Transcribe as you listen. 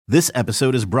This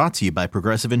episode is brought to you by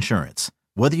Progressive Insurance.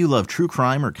 Whether you love true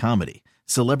crime or comedy,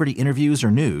 celebrity interviews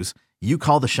or news, you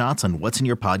call the shots on what's in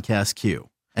your podcast queue.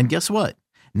 And guess what?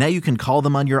 Now you can call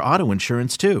them on your auto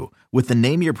insurance too with the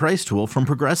Name Your Price tool from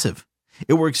Progressive.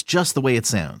 It works just the way it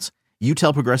sounds. You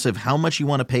tell Progressive how much you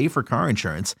want to pay for car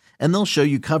insurance, and they'll show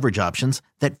you coverage options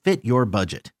that fit your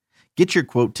budget. Get your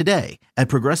quote today at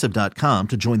Progressive.com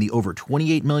to join the over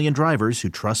 28 million drivers who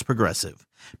trust Progressive.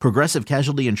 Progressive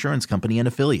Casualty Insurance Company and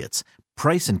Affiliates.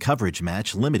 Price and coverage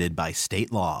match limited by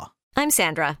state law. I'm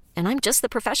Sandra, and I'm just the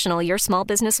professional your small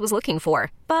business was looking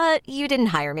for. But you didn't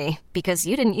hire me because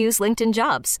you didn't use LinkedIn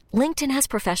Jobs. LinkedIn has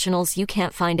professionals you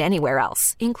can't find anywhere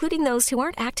else, including those who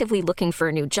aren't actively looking for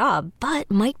a new job, but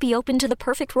might be open to the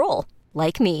perfect role,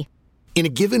 like me. In a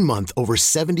given month, over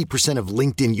 70% of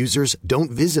LinkedIn users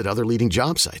don't visit other leading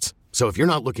job sites. So if you're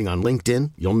not looking on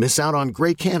LinkedIn, you'll miss out on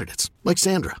great candidates like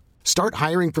Sandra. Start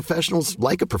hiring professionals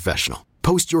like a professional.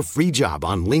 Post your free job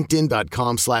on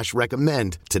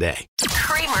linkedin.com/recommend today.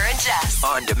 Kramer and Jess.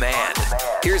 On demand.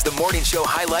 Here's the morning show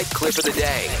highlight clip of the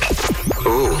day.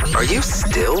 Ooh, are you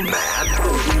still mad?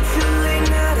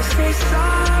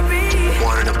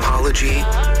 Want an apology?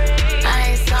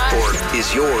 Or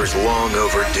is yours long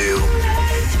overdue?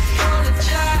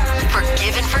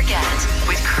 Forgive and forget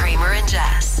with Kramer and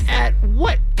Jess. At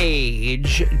what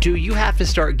age do you have to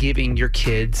start giving your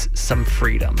kids some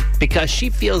freedom? Because she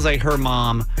feels like her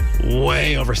mom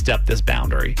way overstepped this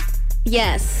boundary.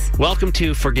 Yes. Welcome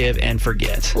to Forgive and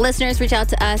Forget. Listeners reach out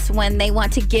to us when they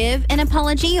want to give an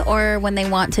apology or when they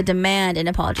want to demand an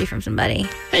apology from somebody.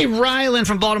 Hey, Rylan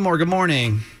from Baltimore, good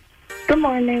morning. Good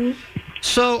morning.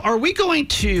 So are we going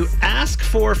to ask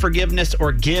for forgiveness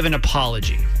or give an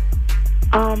apology?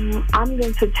 I'm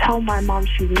going to tell my mom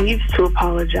she needs to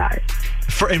apologize.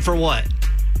 For what?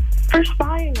 For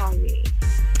spying on me.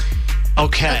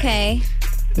 Okay.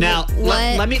 Now,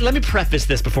 let me preface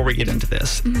this before we get into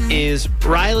this. Is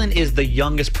Rylan is the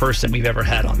youngest person we've ever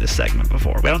had on this segment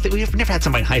before. We've never had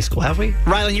somebody in high school, have we?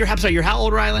 Rylan, you're how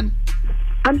old, Rylan?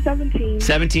 I'm 17.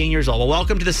 17 years old. Well,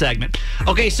 welcome to the segment.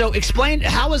 Okay, so explain,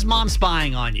 how is mom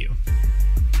spying on you?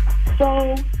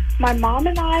 So, my mom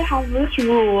and I have this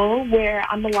rule where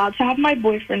I'm allowed to have my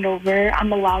boyfriend over.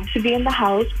 I'm allowed to be in the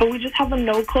house, but we just have a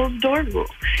no closed door rule,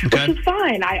 which is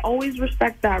fine. I always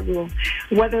respect that rule.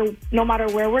 No matter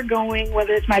where we're going,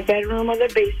 whether it's my bedroom or the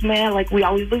basement, like we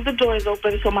always leave the doors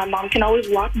open so my mom can always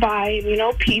walk by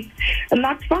and, peep, and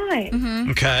that's fine.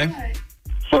 Okay.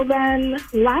 So then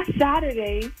last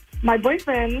Saturday, my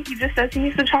boyfriend, he just says he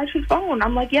needs to charge his phone.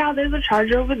 I'm like, yeah, there's a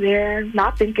charger over there,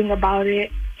 not thinking about it.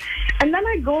 And then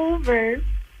I go over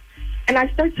and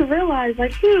I start to realize,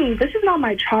 like, this is not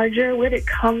my charger. Where'd it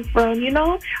come from?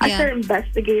 I start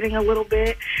investigating a little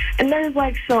bit. And there's,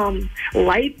 like, some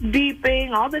lights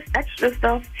beeping, all this extra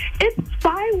stuff. It's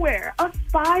spyware, a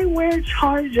spyware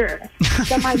charger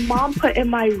that my mom put in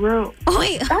my room.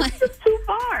 That's just too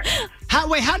far.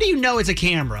 How do you know it's a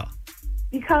camera?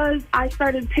 Because I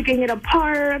started picking it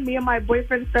apart. Me and my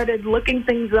boyfriend started looking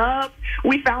things up.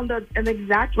 We found an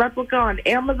exact replica on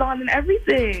Amazon and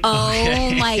everything.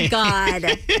 Oh, my God.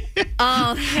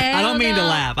 Oh, hell I don't mean to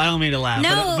laugh.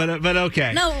 No. But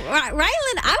okay. No,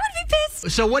 Rylan, I would be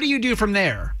pissed. So what do you do from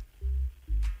there?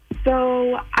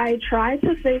 So I tried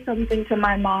to say something to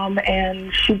my mom,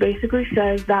 and she basically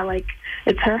says that, like,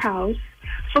 it's her house.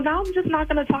 So now I'm just not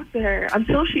going to talk to her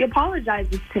until she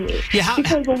apologizes to me.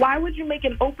 Because why would you make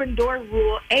an open door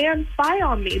rule and spy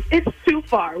on me? It's too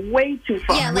far, way too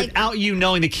far. Yeah, without you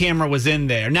knowing the camera was in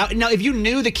there. Now, if you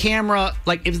knew the camera,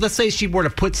 like, if let's say she were to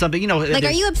put something, Like,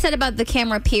 are you upset about the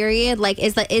camera, period? Like,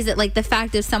 is it like the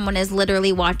fact that someone is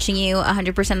literally watching you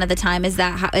 100% of the time? Is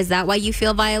that why you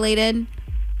feel violated?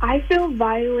 I feel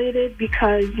violated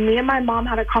because me and my mom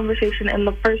had a conversation in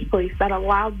the first place that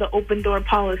allowed the open door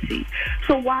policy.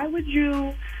 So why would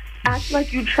you act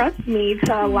like you trust me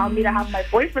to allow me to have my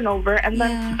boyfriend over and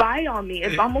then spy on me?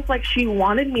 It's almost like she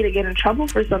wanted me to get in trouble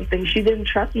for something. She didn't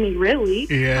trust me, really.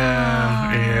 Yeah.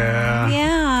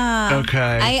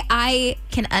 Okay. I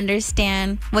can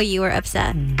understand why you were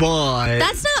upset. But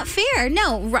that's not fair.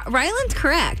 No, Rylan's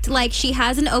correct. Like, she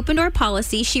has an open door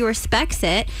policy. She respects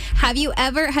it.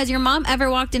 Has your mom ever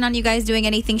walked in on you guys doing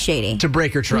anything shady? To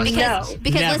break her trust? No.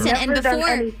 Because Never. listen, and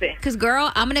before, because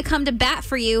girl, I'm going to come to bat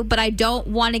for you, but I don't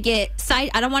want to get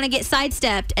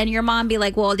sidestepped and your mom be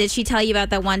like, well, did she tell you about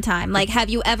that one time? Like, have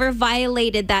you ever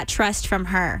violated that trust from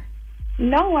her?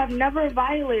 No, I've never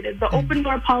violated. The open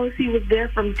door policy was there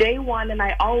from day one, and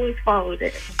I always followed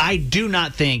it. I do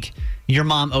not think your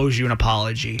mom owes you an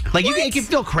apology. Like, it can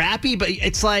feel crappy, but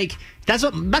it's like, that's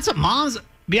what moms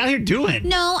be out here doing?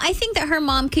 No, I think that her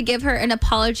mom could give her an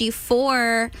apology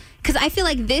because I feel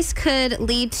like this could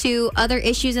lead to other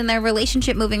issues in their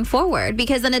relationship moving forward.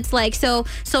 Because then it's like, so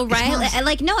Riley,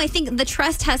 no, I think the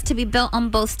trust has to be built on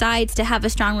both sides to have a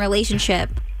strong relationship.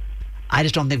 I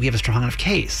just don't think we have a strong enough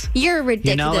case. You're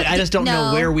ridiculous. I just don't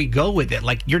know where we go with it.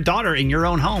 Like, your daughter in your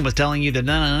own home was telling you that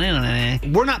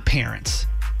we're not parents.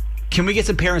 Can we get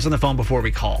some parents on the phone before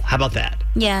we call? How about that?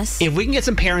 Yes. If we can get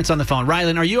some parents on the phone.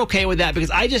 Rylan, are you okay with that?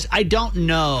 Because I don't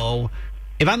know.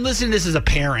 If I'm listening to this as a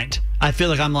parent, I feel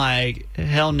like I'm like,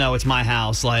 hell no, it's my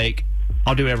house. Like,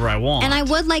 I'll do whatever I want. And I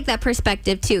would like that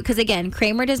perspective, too. Because, again,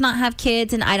 Kramer does not have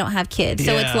kids and I don't have kids.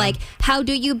 So it's like, how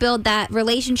do you build that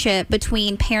relationship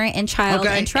between parent and child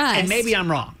and trust? And maybe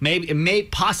I'm wrong.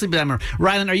 Possibly I'm wrong.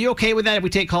 Rylan, are you okay with that if we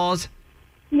take calls?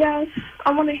 Yes.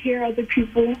 I want to hear other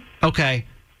people. Okay.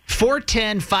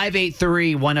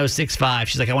 410-583-1065.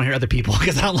 She's like, I want to hear other people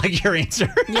because I don't like your answer.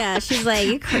 Yeah, she's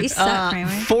like, you suck, Kramer.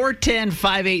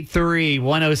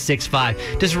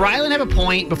 410-583-1065. Does Rylan have a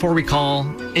point before we call?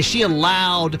 Is she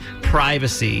allowed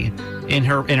privacy in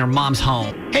her mom's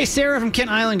home? Hey, Sarah from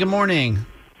Kent Island, good morning.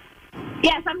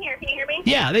 Yes, I'm here. Can you hear me?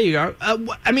 Yeah, there you go.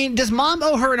 Does mom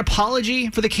owe her an apology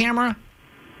for the camera?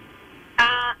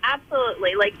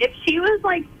 Absolutely. Like, if she was,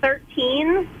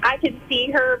 13, I could see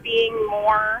her being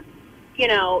more,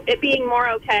 it being more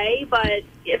okay. But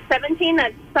at 17,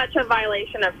 that's such a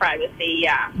violation of privacy,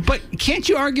 yeah. But can't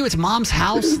you argue it's mom's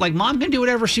house? Like, mom can do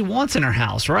whatever she wants in her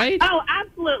house, right? Oh,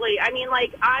 absolutely. I mean,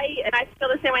 I feel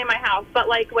the same way in my house. But,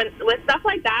 with stuff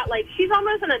like that, she's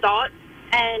almost an adult.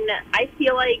 And I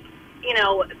feel like,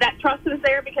 that trust was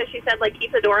there because she said,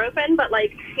 keep the door open. But,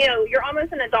 you're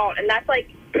almost an adult. And that's,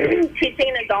 teaching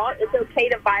an adult it's okay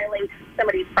to violate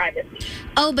somebody's privacy.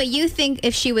 Oh, but you think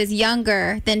if she was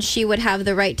younger, then she would have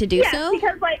the right to do so?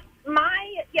 Because, because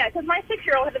my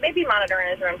 6-year-old has a baby monitor in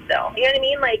his room still. You know what I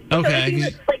mean? Okay. So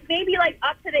maybe,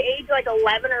 up to the age,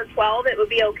 11 or 12, it would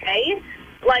be okay.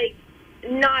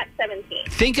 Not 17.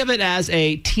 Think of it as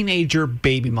a teenager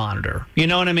baby monitor. You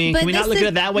know what I mean? But Can we not look at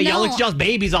it that way? Y'all look at y'all's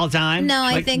babies all the time. No,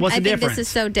 I think this is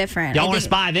so different. Y'all want to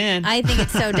spy then? I think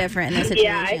it's so different in this situation.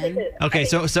 Yeah, I think it is. Okay,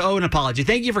 so an apology.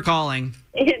 Thank you for calling.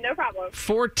 Yeah, no problem.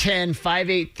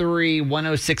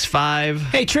 410-583-1065.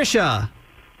 Hey, Trisha.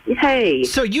 Hey.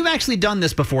 So you've actually done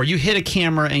this before. You hit a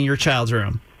camera in your child's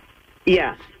room.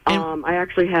 Yes. I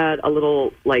actually had a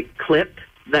little, clip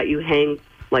that you hang,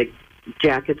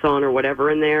 jackets on or whatever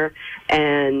in there,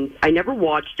 and I never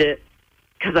watched it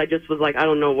because I just was like, I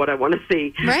don't know what I want to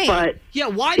see. Right. But yeah,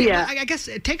 why? I guess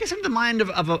take us into the mind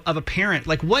of a parent.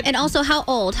 What? And also, how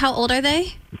old? How old are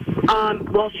they?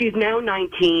 Well, she's now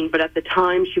 19, but at the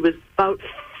time she was about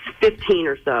 15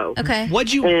 or so. Okay.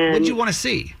 What'd you want to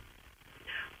see?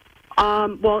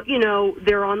 Well,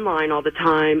 they're online all the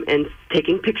time and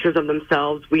taking pictures of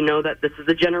themselves. We know that this is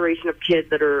a generation of kids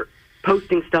that are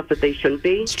posting stuff that they shouldn't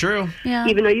be. It's true. Yeah.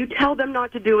 Even though you tell them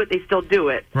not to do it, they still do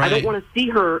it. Right. I don't want to see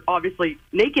her, obviously,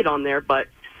 naked on there, but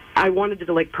I wanted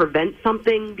to, prevent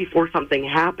something before something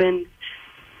happened.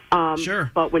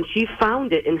 Sure. But when she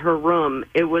found it in her room,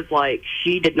 it was like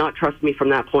she did not trust me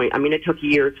from that point. I mean, it took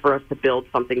years for us to build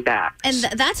something back. And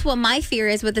that's what my fear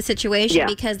is with the situation,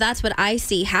 because that's what I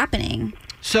see happening.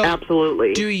 So,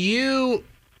 absolutely. Do you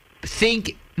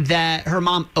think that her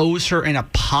mom owes her an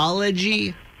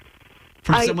apology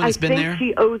from someone that's been there? I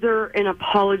think she owes her an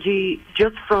apology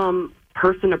just from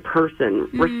person to person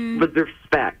with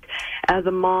respect. As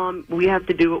a mom, we have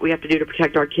to do what we have to do to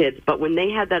protect our kids. But when they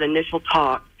had that initial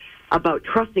talk about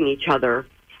trusting each other,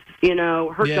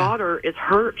 her daughter is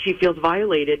hurt. She feels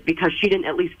violated because she didn't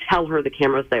at least tell her the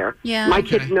camera's there. Yeah. My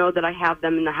kids know that I have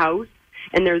them in the house,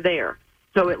 and they're there.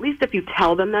 So at least if you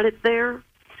tell them that it's there,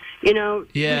 you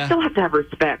still have to have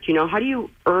respect. How do you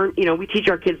earn, we teach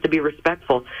our kids to be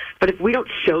respectful. But if we don't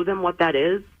show them what that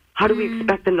is, how do we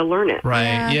expect them to learn it?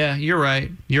 Right. Yeah, you're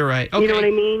right. Okay. You know what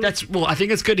I mean? I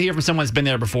think it's good to hear from someone that's been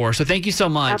there before. So thank you so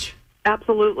much.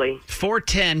 Absolutely.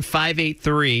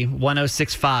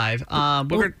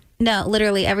 410-583-1065. No,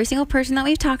 literally every single person that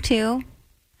we've talked to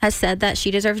has said that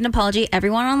she deserves an apology.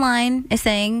 Everyone online is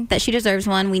saying that she deserves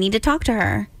one. We need to talk to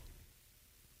her.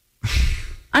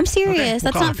 I'm serious. Okay,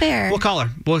 That's not fair. We'll call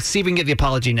her. We'll see if we can get the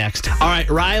apology next. All right,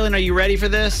 Rylan, are you ready for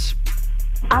this?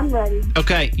 I'm ready.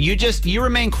 Okay, you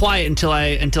remain quiet until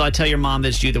I tell your mom that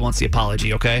it's you that wants the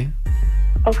apology, okay?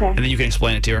 Okay. And then you can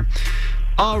explain it to her.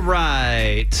 All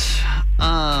right.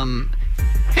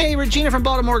 Hey, Regina from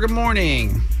Baltimore, good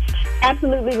morning.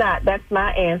 Absolutely not. That's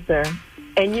my answer.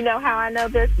 And you know how I know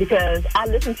this? Because I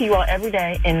listen to you all every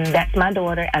day, and that's my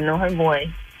daughter. I know her voice.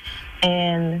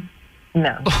 And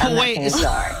no. Oh, wait.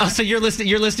 Oh, so you're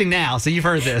listening now, so you've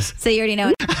heard this. So you already know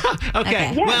it.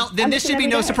 Okay. Yeah, well, then this should be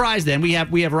no surprise. Then we have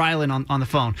Rylan on the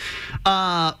phone.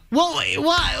 Well,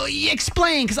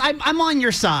 explain, because I'm on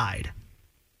your side.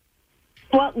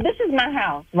 Well, this is my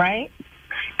house, right?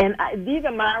 And these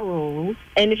are my rules.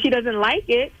 And if she doesn't like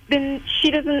it, then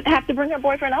she doesn't have to bring her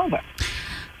boyfriend over.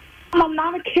 I'm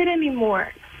not a kid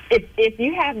anymore. If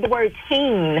you have the word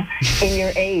teen in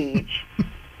your age,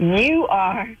 you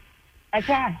are a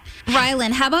child.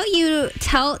 Rylan, how about you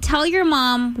tell your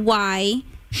mom why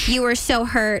you were so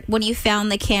hurt when you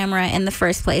found the camera in the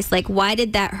first place? Like, why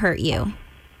did that hurt you?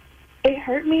 It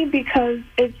hurt me because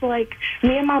it's like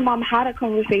me and my mom had a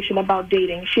conversation about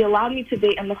dating. She allowed me to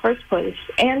date in the first place,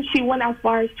 and she went as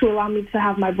far as to allow me to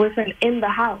have my boyfriend in the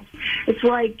house. It's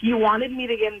like you wanted me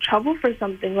to get in trouble for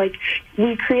something. Like,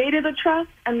 we created a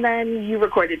trust, and then you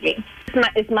recorded me.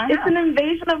 It's my house. It's an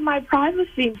invasion of my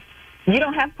privacy. You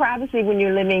don't have privacy when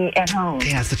you're living at home.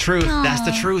 Yeah, that's the truth. Aww. That's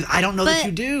the truth. I don't know that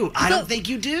you do. I don't think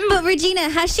you do. But Regina,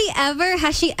 has she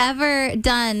ever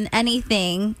done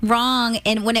anything wrong?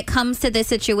 And when it comes to this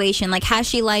situation, like, has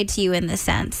she lied to you in this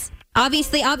sense?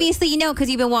 Obviously, you know, because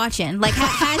you've been watching. Like,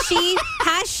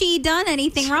 has she done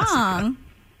anything wrong?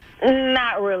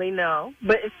 Not really, no.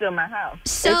 But it's still my house.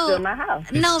 It's still my house.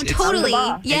 No, totally.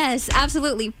 Yes,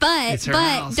 absolutely. But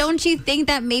don't you think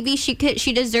that maybe she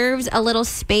deserves a little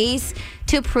space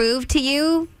to prove to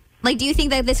you? Like, do you think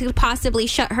that this could possibly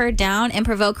shut her down and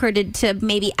provoke her to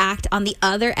maybe act on the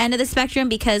other end of the spectrum,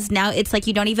 because now it's like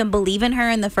you don't even believe in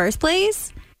her in the first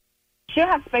place? She'll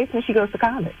have space when she goes to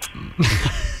college.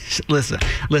 Listen.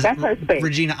 That's her space.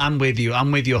 Regina, I'm with you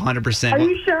 100%. Are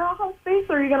you sure I'll have space,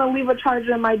 or are you going to leave a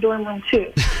charger in my dorm room,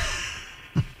 too?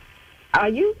 Are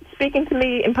you speaking to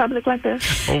me in public like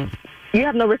this? Oh. You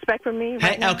have no respect for me?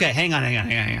 Right now? Okay, hang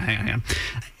on.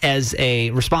 As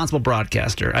a responsible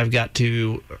broadcaster, I've got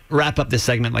to wrap up this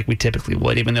segment like we typically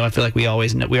would, even though I feel like we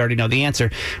already know the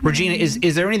answer. Regina,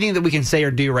 is there anything that we can say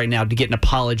or do right now to get an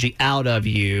apology out of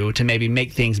you to maybe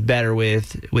make things better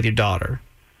with your daughter?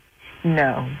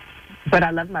 No, but I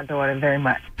love my daughter very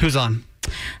much. Who's on?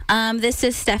 This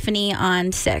is Stephanie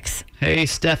on 6. Hey,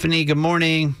 Stephanie, good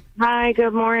morning. Hi,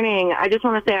 good morning. I just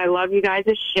want to say I love you guys'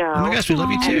 show. Oh my gosh, we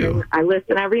love you too. I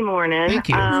listen every morning. Thank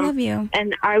you. I love you.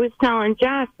 And I was telling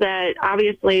Jess that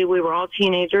obviously we were all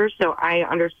teenagers, so I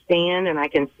understand and I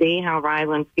can see how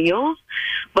Rylan feels.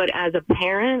 But as a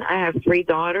parent, I have 3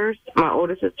 daughters. My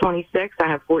oldest is 26. I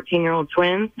have 14-year-old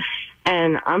twins.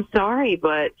 And I'm sorry,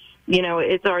 but you know,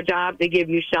 it's our job to give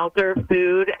you shelter,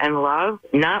 food, and love,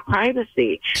 not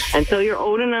privacy. Until you're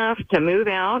old enough to move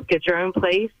out, get your own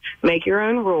place, make your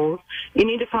own rules, you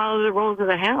need to follow the rules of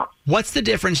the house. What's the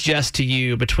difference, Jess, to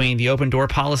you between the open door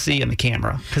policy and the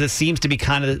camera? Because it seems to be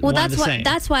kind of one and the same.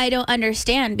 That's why I don't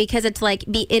understand, because it's like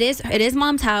it is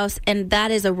mom's house, and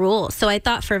that is a rule. So I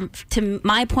thought, to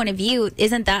my point of view,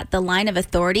 isn't that the line of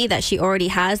authority that she already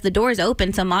has? The door's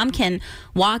open, so mom can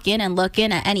walk in and look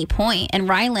in at any point. And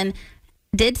Rylan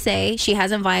did say she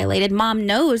hasn't violated. Mom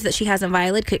knows that she hasn't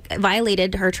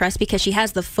violated her trust because she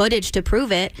has the footage to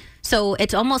prove it. So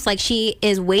it's almost like she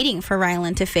is waiting for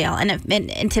Rylan to fail.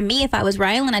 And to me, if I was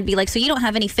Rylan, I'd be like, so you don't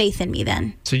have any faith in me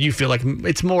then? So you feel like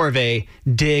it's more of a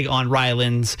dig on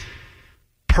Rylan's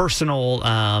personal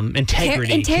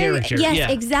integrity, character. Yes,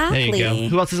 yeah. Exactly. There you go.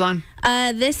 Who else is on?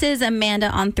 This is Amanda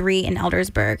on 3 in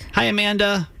Eldersburg. Hi,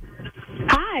 Amanda.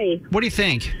 Hi. What do you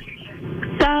think?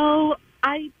 So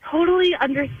I totally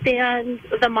understand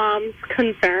the mom's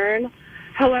concern.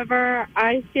 However,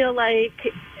 I feel like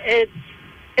it's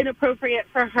inappropriate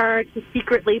for her to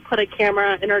secretly put a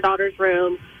camera in her daughter's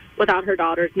room without her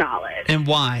daughter's knowledge. And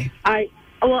why?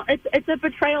 It's a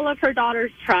betrayal of her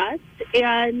daughter's trust.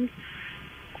 And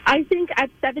I think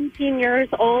at 17 years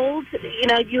old, you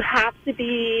know, you have to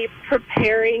be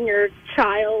preparing your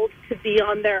child to be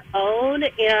on their own.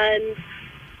 And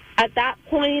at that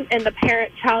point in the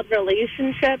parent-child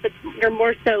relationship, you're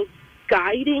more so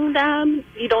guiding them.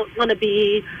 You don't want to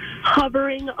be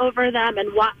hovering over them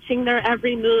and watching their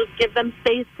every move, give them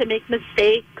space to make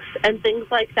mistakes and things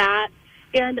like that.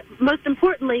 And most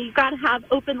importantly, you've got to have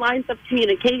open lines of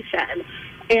communication.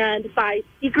 And by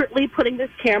secretly putting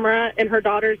this camera in her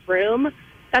daughter's room,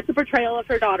 that's a betrayal of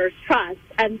her daughter's trust.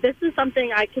 And this is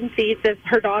something I can see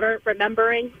her daughter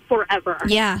remembering forever.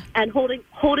 Yeah. And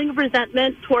holding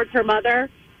resentment towards her mother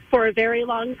for a very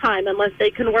long time unless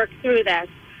they can work through this.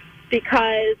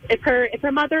 Because if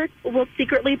her mother will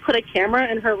secretly put a camera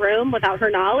in her room without her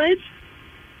knowledge,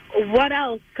 what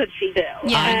else could she do?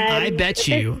 Yeah, I bet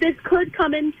you. This could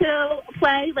come into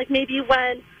play, like maybe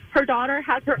when her daughter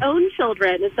has her own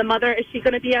children. Is she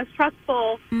going to be as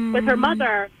trustful with her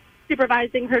mother?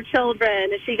 supervising her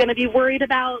children? Is she going to be worried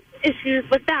about issues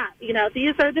with that? You know,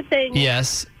 these are the things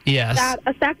yes. that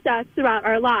affect us throughout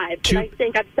our lives. And I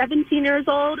think at 17 years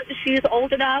old, she's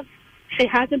old enough. She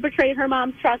hasn't betrayed her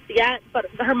mom's trust yet, but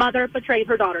her mother betrayed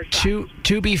her daughter's trust.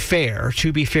 To be fair,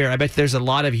 I bet there's a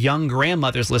lot of young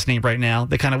grandmothers listening right now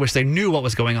that kind of wish they knew what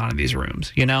was going on in these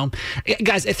rooms, you know?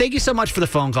 Guys, thank you so much for the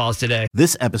phone calls today.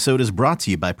 This episode is brought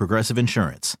to you by Progressive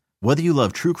Insurance. Whether you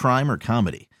love true crime or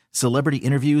comedy, celebrity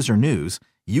interviews or news,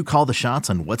 you call the shots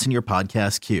on what's in your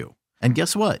podcast queue. And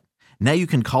guess what? Now you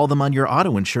can call them on your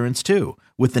auto insurance too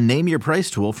with the Name Your Price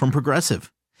tool from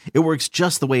Progressive. It works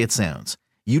just the way it sounds.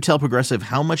 You tell Progressive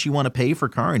how much you want to pay for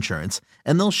car insurance,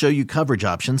 and they'll show you coverage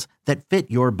options that fit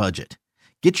your budget.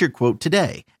 Get your quote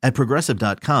today at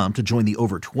Progressive.com to join the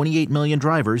over 28 million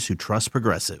drivers who trust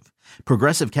Progressive.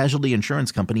 Progressive Casualty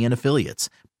Insurance Company and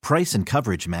Affiliates. Price and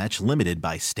coverage match limited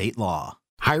by state law.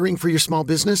 Hiring for your small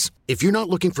business? If you're not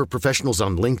looking for professionals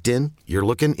on LinkedIn, you're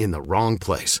looking in the wrong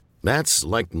place. That's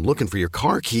like looking for your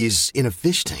car keys in a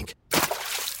fish tank.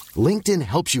 LinkedIn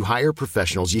helps you hire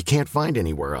professionals you can't find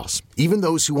anywhere else, even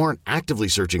those who aren't actively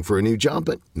searching for a new job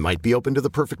but might be open to the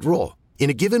perfect role. In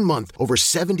a given month, over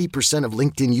 70% of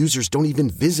LinkedIn users don't even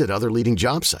visit other leading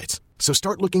job sites. So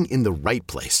start looking in the right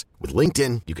place. With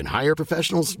LinkedIn, you can hire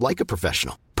professionals like a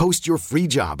professional. Post your free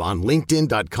job on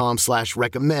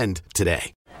linkedin.com/recommend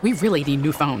today. We really need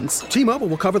new phones. T-Mobile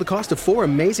will cover the cost of 4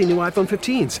 amazing new iPhone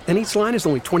 15s, and each line is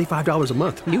only $25 a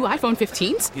month. New iPhone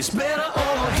 15s? It's better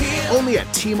over here. Only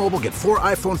at T-Mobile, get 4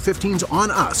 iPhone 15s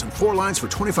on us and 4 lines for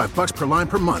 $25 per line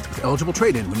per month with eligible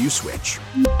trade-in when you switch.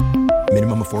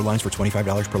 Minimum of 4 lines for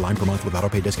 $25 per line per month with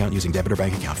autopay discount using debit or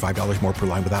bank account. $5 more per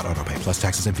line without autopay, plus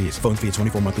taxes and fees. Phone fee at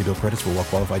 24 monthly bill credits for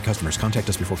well-qualified customers. Contact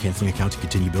us before canceling account to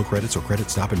continue bill credits or credit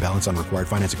stop and balance on required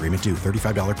finance agreement due.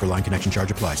 $35 per line connection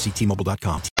charge applies. See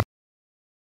T-Mobile.com.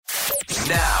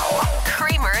 Now,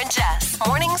 Kramer and Jess.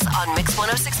 Mornings on Mix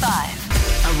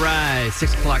 106.5. All right,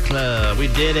 6 o'clock club. We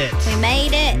did it. We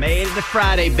made it. Made it to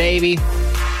Friday, baby.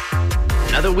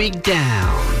 Another week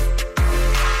down.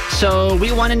 So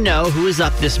we want to know who is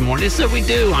up this morning. This is what we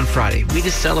do on Friday. We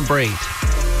just celebrate.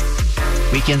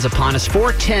 Weekend's upon us.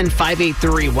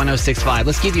 410-583-1065.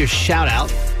 Let's give you a shout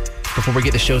out before we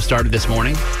get the show started this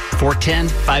morning.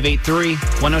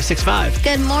 410-583-1065.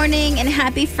 Good morning and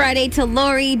happy Friday to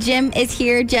Lori. Jim is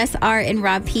here. Jess R. and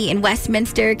Rob P. in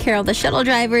Westminster. Carol the shuttle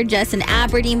driver. Jess in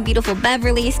Aberdeen. Beautiful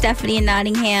Beverly. Stephanie in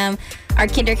Nottingham. Our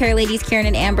KinderCare ladies, Karen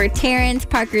and Amber. Terrence.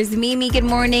 Parker's Mimi. Good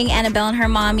morning. Annabelle and her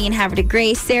mommy in Havre de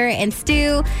Grace. Sarah and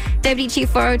Stu. Deputy Chief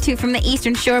 402 from the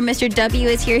Eastern Shore. Mr. W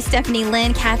is here. Stephanie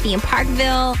Lynn. Kathy in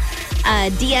Parkville.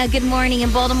 Dia, good morning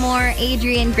in Baltimore.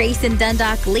 Adrian, Grayson,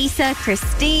 Dundalk, Lisa,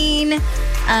 Christine.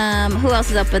 Who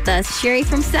else is up with us? Sherry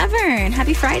from Severn.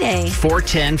 Happy Friday.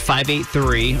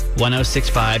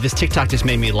 410-583-1065. This TikTok just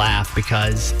made me laugh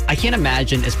because I can't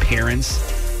imagine as parents,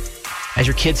 as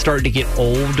your kids started to get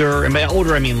older, and by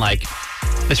older I mean like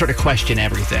they start to question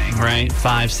everything, right?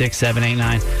 5, 6, 7, 8,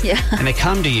 9. Yeah. And they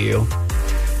come to you.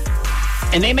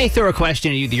 And they may throw a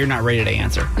question at you that you're not ready to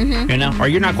answer, you know, or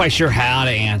you're not quite sure how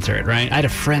to answer it, right? I had a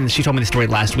friend, she told me the story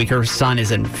last week. Her son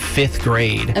is in 5th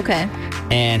grade. Okay.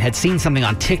 And had seen something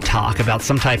on TikTok about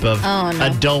some type of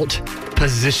adult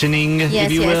positioning,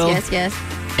 if you will. Yes.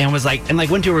 And was like,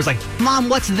 went to her, was like, Mom,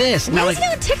 what's this? Why is he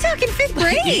on TikTok in 5th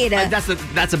grade?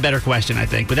 That's a better question, I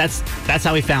think. But that's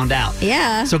how he found out.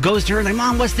 Yeah. So goes to her and like,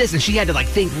 Mom, what's this? And she had to like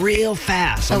think real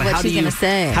fast. What she's going to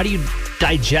say. How do you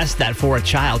digest that for a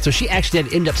child? So she actually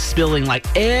had to end up spilling like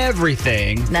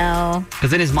everything. No.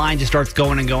 Because then his mind just starts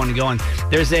going and going and going.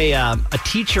 There's a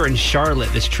teacher in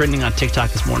Charlotte that's trending on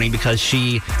TikTok this morning because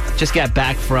she just got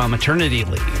back from maternity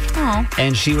leave. Oh.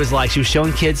 And she was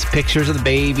showing kids pictures of the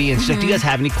baby. And she's like, do you guys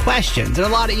have any questions? And a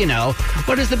lot of,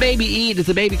 what does the baby eat? Does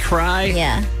the baby cry?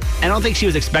 Yeah. I don't think she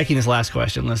was expecting this last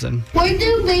question. Listen. Where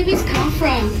do babies come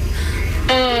from?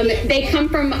 They come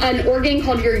from an organ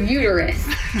called your uterus.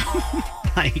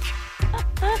 Like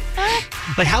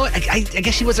how? I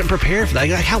guess she wasn't prepared for that.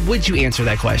 Like, how would you answer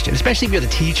that question, especially if you're the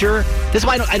teacher? That's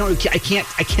why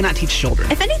I cannot teach children.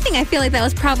 If anything, I feel like that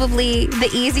was probably the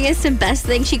easiest and best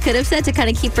thing she could have said to kind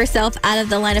of keep herself out of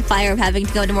the line of fire of having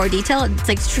to go into more detail. It's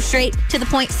like straight to the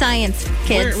point science,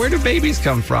 kids. Where do babies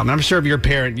come from? And I'm sure if you're a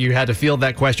parent, you had to field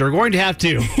that question. We're going to have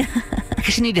to. I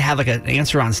guess you need to have like an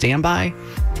answer on standby.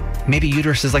 Maybe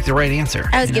uterus is like the right answer.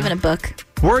 I was given a book.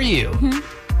 Were you?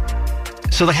 Mm-hmm.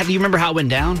 So, do you remember how it went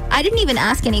down? I didn't even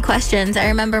ask any questions. I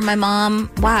remember my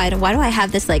mom, why do I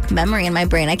have this memory in my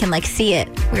brain? I can see it.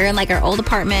 We were in our old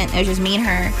apartment. It was just me and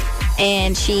her.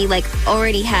 And she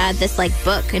already had this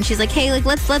book. And she's like, hey,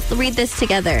 let's read this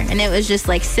together. And it was just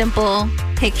simple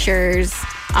pictures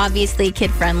obviously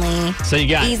kid-friendly. So you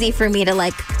got easy for me to,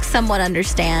 like, somewhat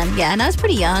understand. Yeah, and I was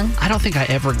pretty young. I don't think I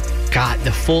ever got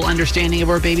the full understanding of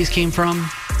where babies came from.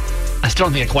 I still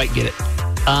don't think I quite get it.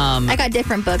 I got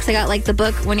different books. I got, like, the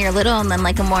book when you're little and then,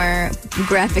 like, a more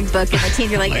graphic book in the teens.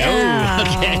 You're like,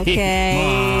 okay.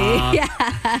 Yeah.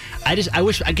 I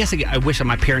wish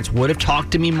my parents would have talked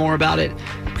to me more about it,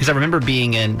 because I remember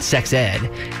being in sex ed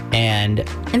and...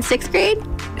 In 6th grade?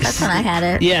 That's when I had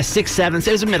it. Yeah, 6th, 7th.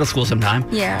 It was in middle school sometime.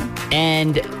 Yeah.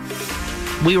 And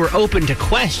we were open to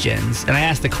questions, and I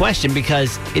asked the question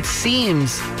because it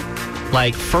seems...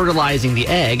 like fertilizing the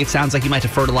egg, it sounds like you might have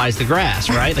to fertilize the grass,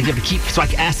 right? Like you have to keep. So I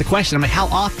asked the question. I'm like, how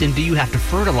often do you have to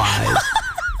fertilize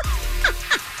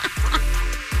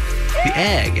the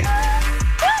egg?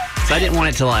 So I didn't want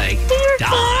it to die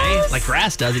like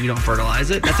grass does if you don't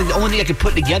fertilize it. That's like the only thing I could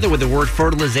put together with the word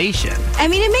fertilization. I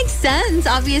mean, it makes sense,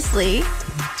 obviously.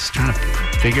 Just trying to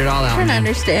figure it all out. Trying to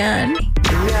understand.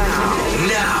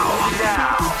 Now.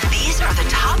 These are the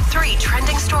top 3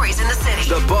 trending stories in the city.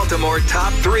 The Baltimore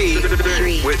Top 3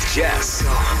 with Jess.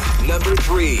 Number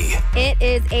 3. It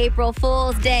is April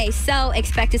Fool's Day, so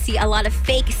expect to see a lot of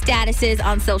fake statuses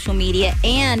on social media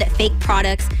and fake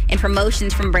products and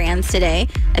promotions from brands today.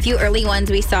 A few early ones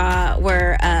we saw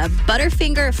were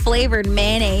Butterfinger flavored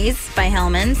mayonnaise by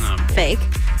Hellmann's, fake.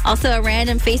 Also, a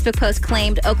random Facebook post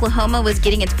claimed Oklahoma was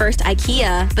getting its first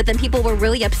IKEA, but then people were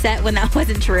really upset when that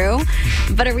wasn't true.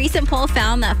 But a recent poll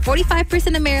found that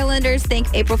 45% of Marylanders think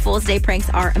April Fool's Day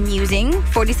pranks are amusing,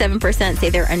 47%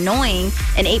 say they're annoying,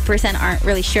 and 8% aren't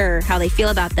really sure how they feel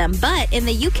about them. But in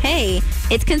the UK,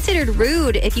 it's considered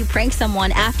rude if you prank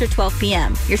someone after 12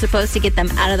 p.m. You're supposed to get them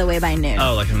out of the way by noon.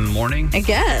 Oh, like in the morning? I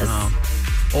guess. Oh.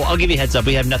 Well, I'll give you a heads up.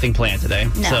 We have nothing planned today.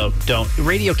 No. So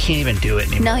radio can't even do it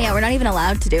anymore. No, yeah, we're not even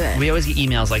allowed to do it. We always get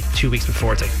emails like 2 weeks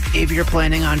before. It's like, if you're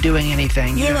planning on doing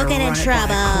anything, you will get in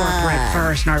trouble. Corporate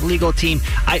first, and our legal team.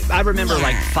 I remember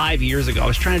like 5 years ago, I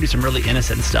was trying to do some really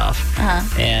innocent stuff,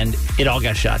 and it all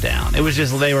got shot down. It was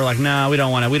just, they were like, no, we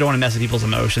don't want to mess with people's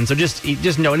emotions. So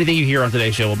just know anything you hear on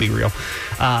today's show will be real.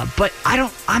 But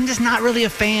I'm just not really a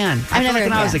fan. I feel like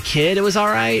when I was a kid, it was all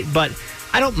right, but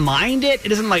I don't mind it. It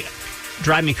doesn't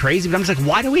drive me crazy, but I'm just like,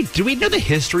 why do we know the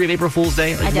history of April Fool's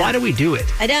Day? Like, why do we do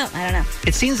it? I don't know.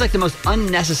 It seems like the most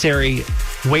unnecessary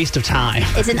waste of time.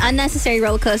 It's an unnecessary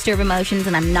roller coaster of emotions,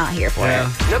 and I'm not here for it.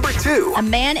 Number 2. A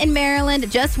man in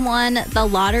Maryland just won the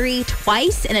lottery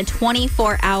twice in a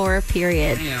 24-hour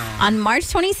period. Damn. On March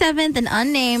 27th, an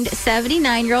unnamed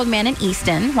 79-year-old man in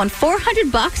Easton won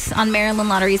 $400 on Maryland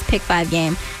Lottery's Pick 5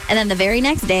 game. And then the very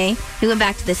next day, he went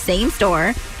back to the same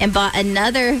store and bought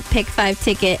another Pick 5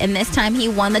 ticket, and this time he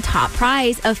won the top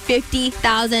prize of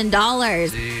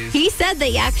 $50,000. He said that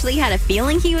he actually had a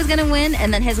feeling he was going to win,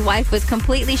 and then his wife was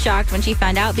completely shocked when she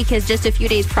found out, because just a few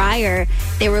days prior,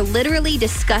 they were literally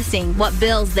discussing what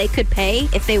bills they could pay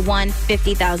if they won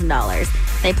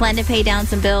 $50,000. They plan to pay down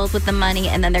some bills with the money,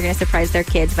 and then they're going to surprise their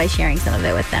kids by sharing some of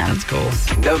it with them. That's cool.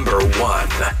 Number 1.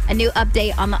 A new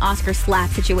update on the Oscar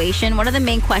slap situation. One of the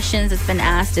main questions that's been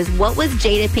asked is, what was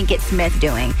Jada Pinkett Smith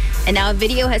doing? And now a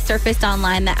video has surfaced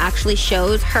online that actually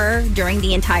shows her during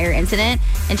the entire incident.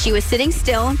 And she was sitting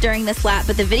still during the slap,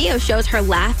 but the video shows her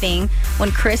laughing when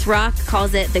Chris Rock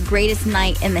calls it the greatest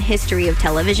night in the history of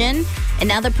television. And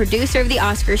now the producer of the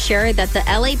Oscars shared that the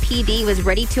LAPD was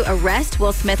ready to arrest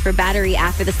Will Smith for battery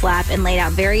after the slap and laid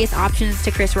out various options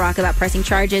to Chris Rock about pressing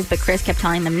charges, but Chris kept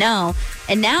telling them no.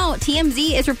 And now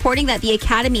TMZ is reporting that the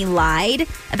Academy lied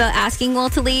about asking Will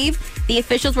to leave. The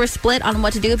officials were split on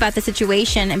what to do about the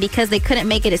situation, and because they couldn't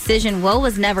make a decision, Will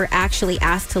was never actually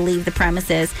asked to leave the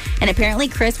premises. And apparently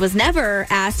Chris was never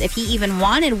asked if he even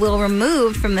wanted Will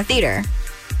removed from the theater.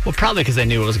 Well, probably because they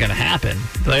knew it was going to happen.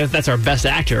 That's our best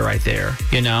actor right there,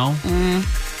 you know? I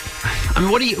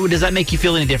mean, does that make you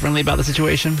feel any differently about the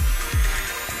situation?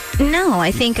 No,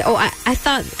 I think, I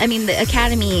thought, the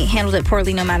Academy handled it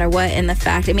poorly no matter what. And the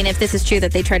fact, if this is true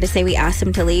that they tried to say we asked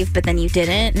him to leave, but then you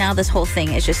didn't, now this whole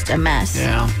thing is just a mess.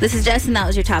 Yeah. This is Jess, and that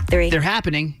was your top 3. They're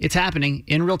happening. It's happening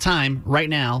in real time right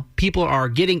now. People are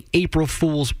getting April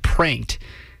Fools pranked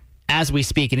as we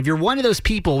speak. And if you're one of those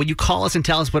people, will you call us and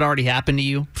tell us what already happened to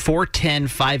you?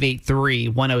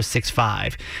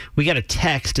 410-583-1065. We got a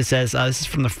text that says, this is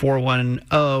from the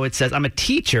 410. It says, I'm a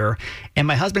teacher, and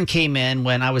my husband came in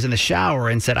when I was in the shower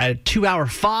and said I had a 2-hour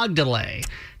fog delay.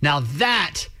 Now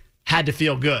that had to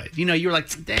feel good. You were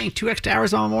like, dang, 2 extra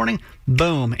hours on the morning.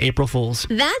 Boom, April Fools.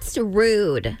 That's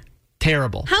rude.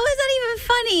 Terrible. How is that even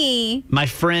funny. My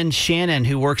friend Shannon,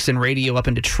 who works in radio up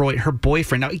in Detroit, her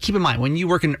boyfriend. Now, keep in mind, when you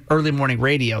work in early morning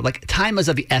radio, like time is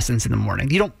of the essence in the morning.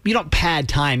 You don't pad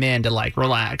time in to like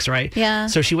relax, right? Yeah.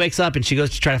 So she wakes up and she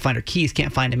goes to try to find her keys,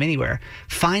 can't find them anywhere.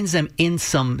 Finds them in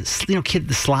some, the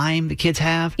slime the kids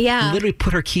have. Yeah. Literally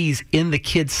put her keys in the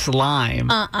kids' slime.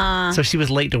 So she was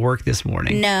late to work this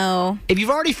morning. No. If you've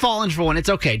already fallen for one, it's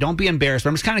okay. Don't be embarrassed. But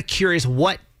I'm just kind of curious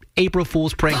what April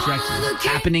Fool's pranks are actually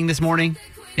happening this morning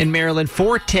in Maryland.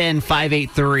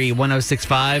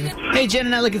 410-583-1065. Hey, Jen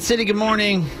and Ellicott City, good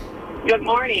morning. Good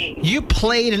morning. You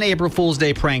played an April Fool's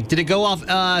Day prank. Did it go off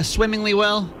swimmingly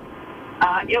well?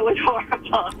 It was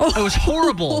horrible. Oh, it was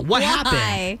horrible. What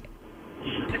happened?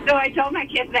 So I told my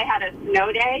kids they had a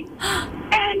snow day,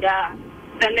 and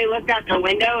then they looked out the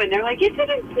window and they're like, it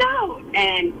didn't snow.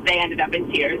 And they ended up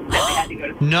in tears that they had to go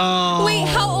to school. No. Wait,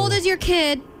 how old is your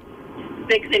kid?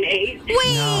 6 and 8.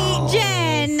 Wait,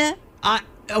 Jen.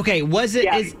 Okay, was it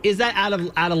is that out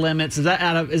of limits? Is that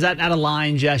out of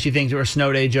line, Jess? You think to a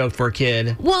snow day joke for a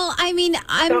kid? Well, I mean,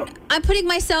 I'm putting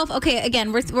myself. Okay,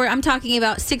 again, I'm talking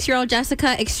about 6-year-old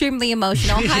Jessica, extremely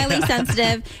emotional, highly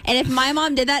sensitive, and if my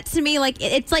mom did that to me, like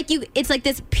it's like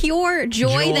this pure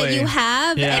joy that you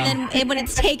have, and then when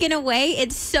it's taken away,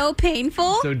 it's so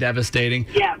painful, so devastating.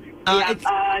 Yeah.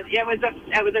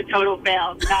 It was a total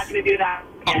fail. Not going to do that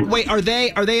again. Wait, are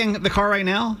they in the car right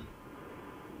now?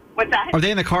 What's that? Are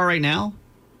they in the car right now?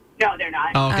 No, they're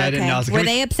not. Oh, okay. I didn't know. Were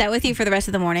they upset with you for the rest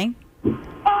of the morning?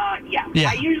 Yeah.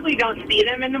 I usually don't see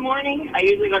them in the morning. I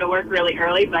usually go to work really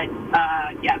early, but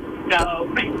so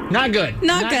not good.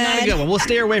 Not a good one. We'll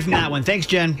stay away from that one. Thanks,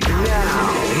 Jen.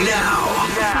 Now.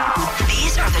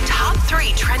 These are the top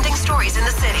 3 trending stories in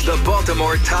the city. The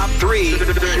Baltimore Top 3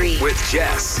 with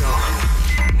Jess.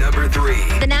 Number 3.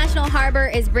 The National Harbor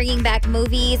is bringing back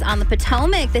movies on the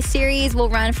Potomac. The series will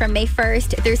run from May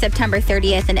 1st through September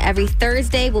 30th, and every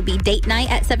Thursday will be date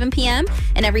night at 7 p.m.,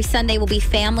 and every Sunday will be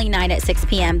family night at 6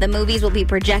 p.m. The movies will be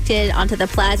projected onto the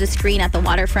plaza screen at the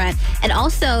waterfront, and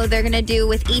also they're going to do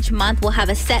with each month, we'll have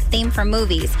a set theme for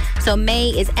movies. So May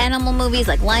is animal movies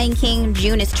like Lion King,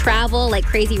 June is travel like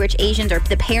Crazy Rich Asians or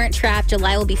The Parent Trap,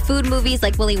 July will be food movies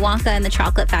like Willy Wonka and the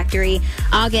Chocolate Factory,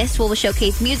 August will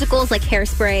showcase musicals like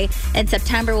Hairspray, and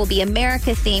September will be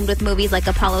America-themed with movies like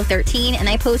Apollo 13. And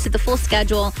I posted the full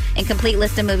schedule and complete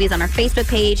list of movies on our Facebook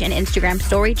page and Instagram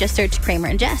story. Just search Kramer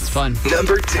and Jess. Fun.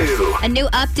 Number 2. A new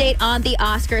update on the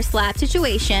Oscar slap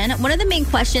situation. One of the main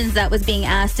questions that was being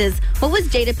asked is, what was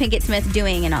Jada Pinkett Smith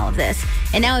doing in all of this?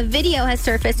 And now a video has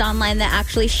surfaced online that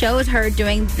actually shows her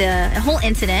doing the whole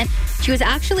incident. She was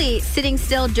actually sitting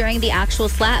still during the actual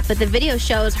slap, but the video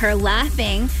shows her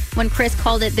laughing when Chris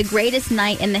called it the greatest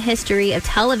night in the history of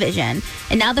television.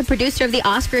 And now the producer of the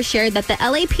Oscars shared that the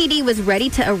LAPD was ready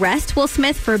to arrest Will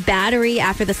Smith for battery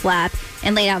after the slap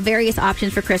and laid out various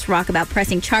options for Chris Rock about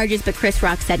pressing charges, but Chris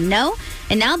Rock said no.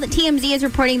 And now that TMZ is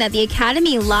reporting that the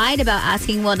Academy lied about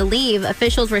asking Will to leave,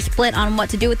 officials were split on what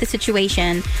to do with the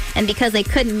situation. And because they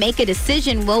couldn't make a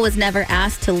decision, Will was never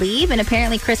asked to leave. And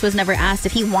apparently Chris was never asked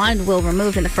if he wanted Will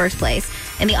removed in the first place.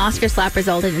 And the Oscar slap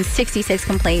resulted in 66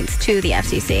 complaints to the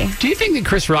FCC. Do you think that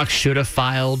Chris Rock should have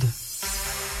filed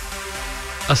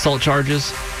assault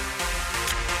charges?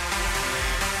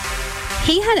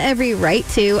 He had every right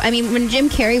to. I mean, when Jim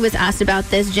Carrey was asked about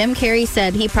this, Jim Carrey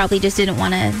said he probably just didn't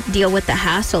want to deal with the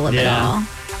hassle of it all.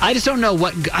 I just don't know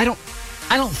what I don't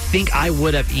think I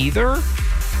would have either.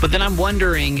 But then I'm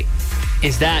wondering,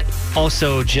 is that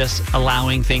also just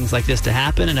allowing things like this to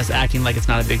happen and us acting like it's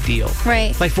not a big deal?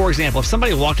 Right. Like, for example, if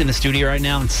somebody walked in the studio right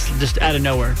now and just out of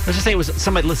nowhere, let's just say it was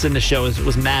somebody listening to the show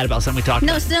was mad about something we talked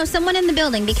about. No, someone in the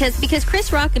building because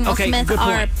Chris Rock and Will Smith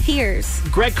are peers.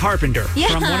 Greg Carpenter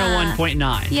from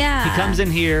 101.9. Yeah. He comes in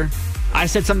here. I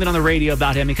said something on the radio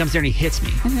about him. He comes there and he hits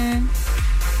me. Mm-hmm.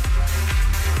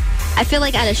 I feel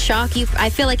like out of shock, I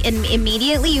feel like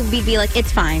immediately you'd be like,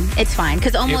 it's fine.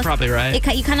 Because almost you're probably right. You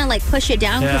kind of like push it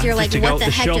down because you're like, what the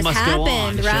heck just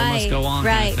happened? The show must go on.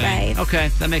 Right. Okay,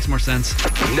 that makes more sense.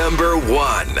 Number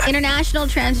 1. International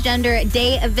Transgender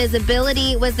Day of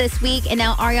Visibility was this week, and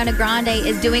now Ariana Grande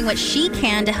is doing what she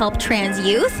can to help trans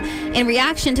youth. In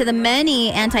reaction to the many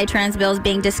anti-trans bills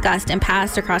being discussed and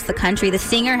passed across the country, the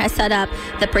singer has set up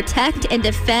the Protect and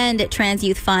Defend Trans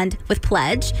Youth Fund with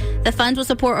Pledge. The fund will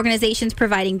support organizations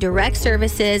providing direct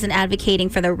services and advocating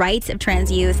for the rights of trans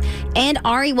youth. And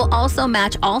Ari will also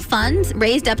match all funds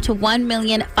raised up to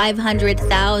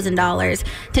 $1,500,000.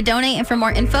 To donate and for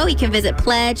more info, you can visit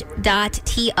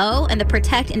pledge.to, and the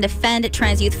Protect and Defend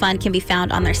Trans Youth Fund can be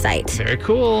found on their site. Very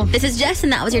cool. This is Jess,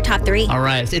 and that was your top 3. All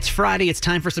right. It's Friday. It's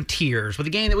time for some tears with a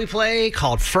game that we play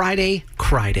called Friday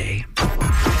Cry Day.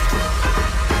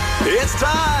 It's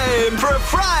time for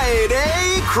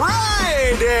Friday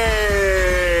Cry Day.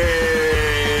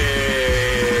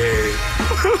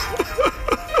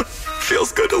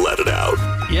 Feels good to let it out.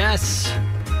 Yes.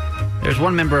 There's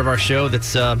one member of our show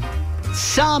that's,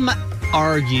 some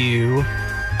argue,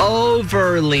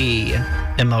 overly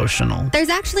emotional. There's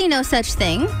actually no such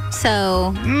thing.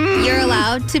 So you're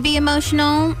allowed to be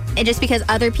emotional. And just because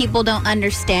other people don't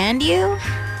understand you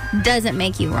doesn't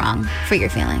make you wrong for your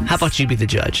feelings. How about you be the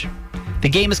judge? The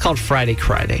game is called Friday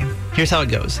Cry Day. Here's how it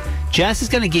goes. Jess is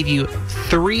going to give you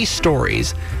 3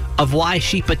 stories of why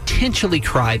she potentially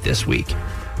cried this week.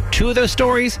 2 of those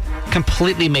stories,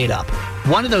 completely made up.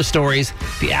 1 of those stories,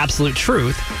 the absolute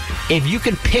truth. If you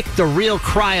can pick the real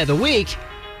cry of the week,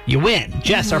 you win.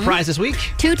 Jess, our prize this week?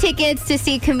 2 tickets to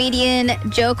see comedian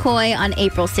Joe Coy on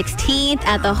April 16th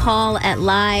at the Hall at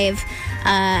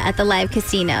the Live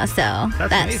Casino. So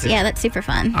that's amazing. Yeah, that's super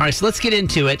fun. All right, so let's get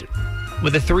into it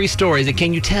with the 3 stories. And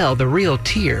can you tell the real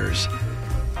tears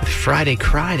with Friday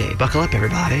Cry Day? Buckle up,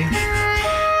 everybody.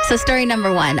 So story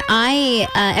number 1,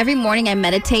 every morning I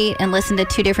meditate and listen to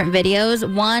 2 different videos.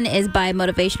 One is by a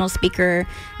motivational speaker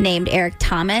named Eric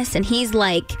Thomas, and it's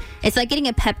like getting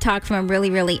a pep talk from a really,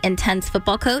 really intense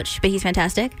football coach, but he's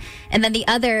fantastic. And then the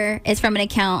other is from an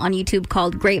account on YouTube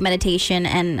called Great Meditation,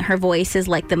 and her voice is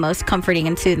like the most comforting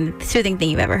and soothing thing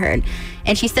you've ever heard.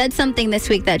 And she said something this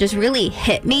week that just really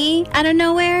hit me out of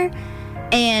nowhere.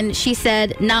 And she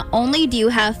said, not only do you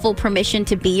have full permission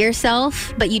to be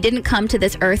yourself, but you didn't come to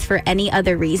this earth for any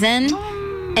other reason.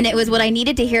 And it was what I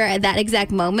needed to hear at that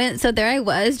exact moment. So there I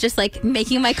was, just like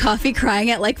making my coffee,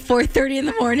 crying at like 4:30 in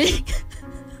the morning.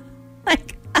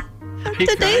 Like,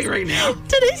 today's right now?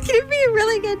 Today's going to be a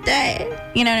really good day.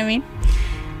 You know what I mean?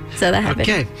 So that happened.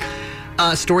 Okay.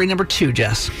 Story number 2,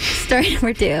 Jess. Story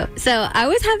number 2. So I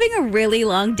was having a really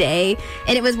long day,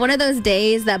 and it was one of those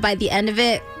days that by the end of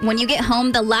it, when you get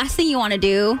home, the last thing you want to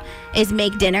do is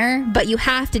make dinner, but you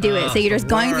have to do it. So you're just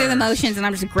going through the motions, and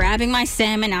I'm just grabbing my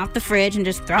salmon out the fridge and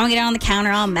just throwing it on the counter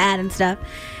all mad and stuff.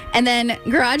 And then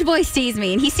Garage Boy sees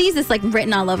me, and he sees this like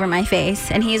written all over my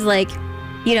face, and he's like,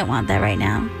 you don't want that right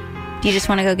now. You just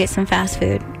want to go get some fast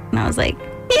food. And I was like,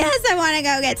 yes, I want to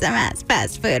go get some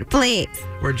fast food, please.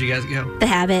 Where'd you guys go? The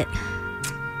Habit.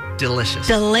 Delicious.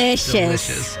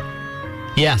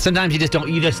 Yeah, sometimes it's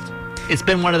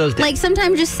been one of those days. Like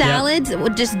sometimes just salads,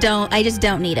 I just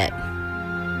don't need it.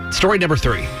 Story number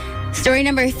 3. Story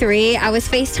number 3, I was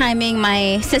FaceTiming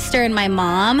my sister and my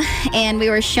mom, and we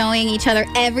were showing each other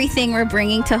everything we're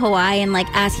bringing to Hawaii and like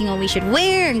asking what we should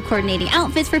wear and coordinating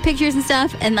outfits for pictures and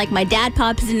stuff. And like my dad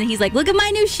pops in and he's like, look at my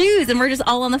new shoes. And we're just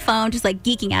all on the phone, just like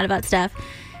geeking out about stuff.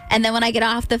 And then when I get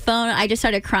off the phone, I just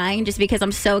started crying just because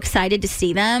I'm so excited to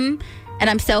see them. And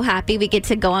I'm so happy we get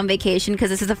to go on vacation because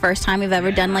this is the first time we've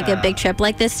ever done like a big trip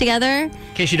like this together. In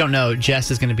case you don't know, Jess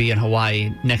is going to be in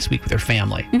Hawaii next week with her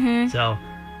family. Mm-hmm. So,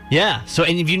 yeah. So,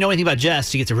 and if you know anything about Jess,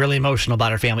 she gets really emotional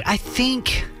about her family. I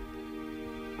think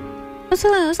it was a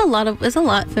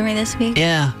lot for me this week.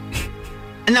 Yeah.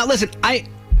 And now listen, I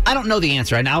don't know the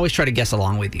answer, and I always try to guess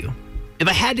along with you. If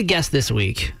I had to guess this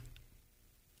week,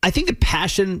 I think the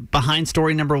passion behind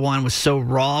story number 1 was so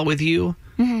raw with you.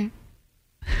 Mm-hmm.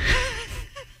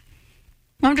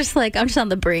 I'm just on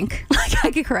the brink. Like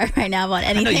I could cry right now about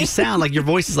anything. I know you sound like your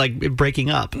voice is like breaking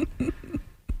up.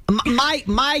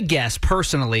 My guess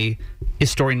personally is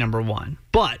story number 1.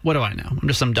 But what do I know? I'm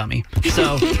just some dummy.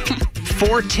 So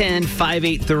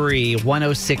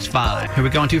 410-583-1065. Who are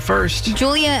we going to first?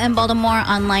 Julia in Baltimore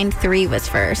on line 3 was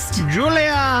first.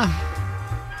 Julia.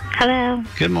 Hello.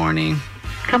 Good morning.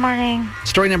 Good morning.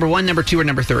 Story number 1, number 2, or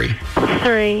number 3?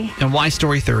 3. And why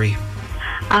story 3?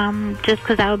 Just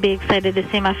because I would be excited to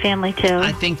see my family too.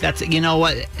 I think that's, you know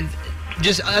what,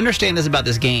 just understand this about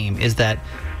this game is that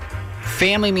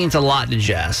family means a lot to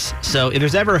Jess. So if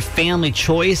there's ever a family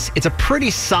choice, it's a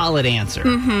pretty solid answer.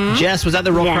 Mm-hmm. Jess, was that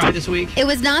the real cry this week? It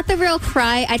was not the real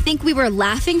cry. I think we were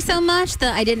laughing so much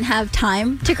that I didn't have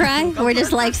time to cry. We're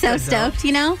just like so stoked,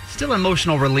 you know? Still an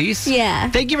emotional release.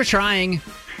 Yeah. Thank you for trying.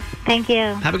 Thank you.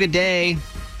 Have a good day.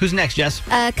 Who's next, Jess?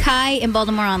 Kai in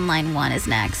Baltimore on line 1 is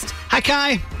next. Hi,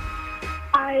 Kai.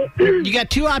 Hi. You got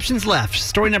 2 options left.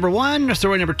 Story number 1 or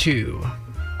story number 2?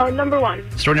 Number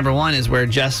 1. Story number 1 is where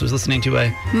Jess was listening to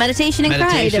a meditation and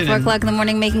cried at 4 o'clock in the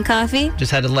morning making coffee.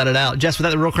 Just had to let it out. Jess, was that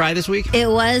the real cry this week? It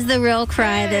was the real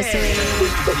cry this week.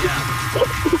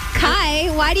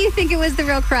 Kai, why do you think it was the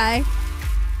real cry?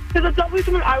 Because it's definitely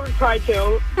something I would cry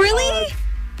to. Really?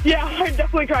 Yeah, I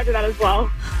definitely cried to that as well.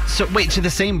 So wait, to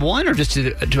the same one or just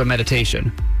to a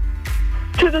meditation?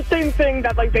 To the same thing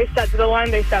that like they said, to the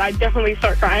line they said, I'd definitely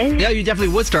start crying. Yeah, you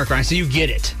definitely would start crying, so you get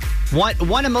it.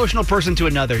 One emotional person to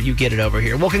another. You get it over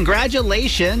here. Well,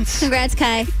 congratulations. Congrats,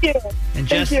 Kai. Thank you. And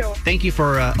Jess, thank you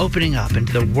for opening up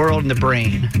into the world and the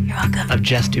brain of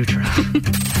Jess Dutra.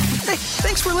 Hey,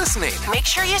 thanks for listening. Make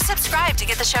sure you subscribe to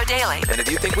get the show daily. And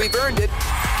if you think we've earned it,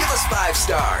 give us 5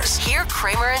 stars. Hear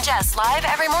Kramer and Jess live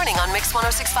every morning on Mix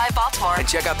 106.5 Baltimore. And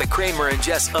check out the Kramer and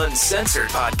Jess Uncensored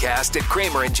podcast at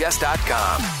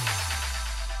kramerandjess.com.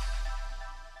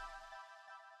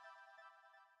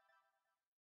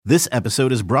 This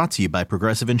episode is brought to you by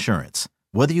Progressive Insurance.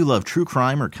 Whether you love true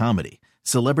crime or comedy,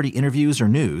 celebrity interviews or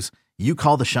news, you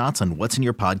call the shots on what's in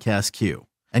your podcast queue.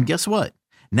 And guess what?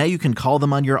 Now you can call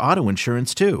them on your auto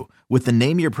insurance too with the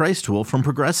Name Your Price tool from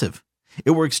Progressive.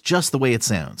 It works just the way it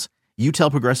sounds. You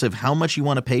tell Progressive how much you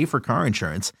want to pay for car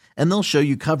insurance, and they'll show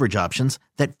you coverage options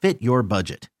that fit your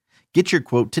budget. Get your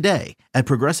quote today at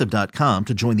Progressive.com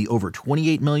to join the over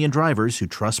 28 million drivers who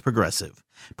trust Progressive.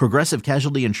 Progressive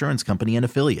Casualty Insurance Company and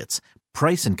Affiliates.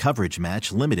 Price and coverage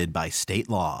match limited by state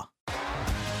law.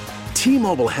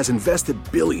 T-Mobile has invested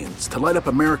billions to light up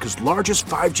America's largest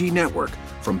 5G network,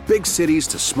 from big cities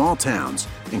to small towns,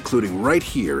 including right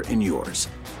here in yours.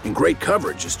 And great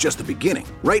coverage is just the beginning.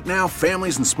 Right now,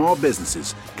 families and small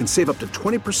businesses can save up to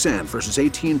 20% versus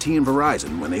AT&T and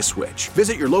Verizon when they switch.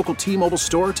 Visit your local T-Mobile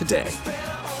store today.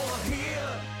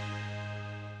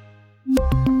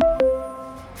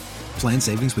 Plan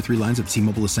savings with 3 lines of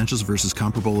T-Mobile Essentials versus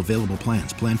comparable available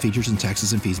plans. Plan features and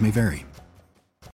taxes and fees may vary.